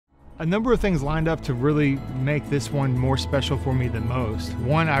A number of things lined up to really make this one more special for me than most.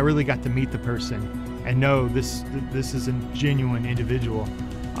 One, I really got to meet the person and know this is a genuine individual.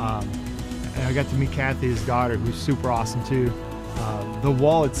 And I got to meet Kathy, his daughter, who's super awesome too. The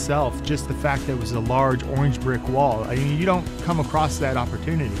wall itself, just the fact that it was a large orange brick wall, I mean, you don't come across that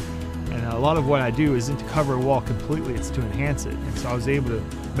opportunity. And a lot of what I do isn't to cover a wall completely, it's to enhance it. And so I was able to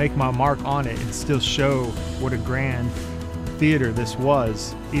make my mark on it and still show what a grand theater this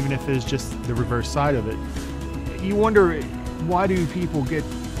was, even if it's just the reverse side of it. You wonder, why do people get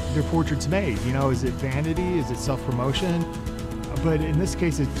their portraits made? You know, is it vanity? Is it self-promotion? But in this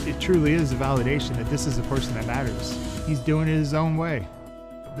case, it truly is a validation that this is a person that matters. He's doing it his own way.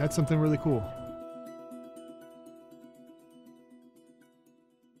 That's something really cool.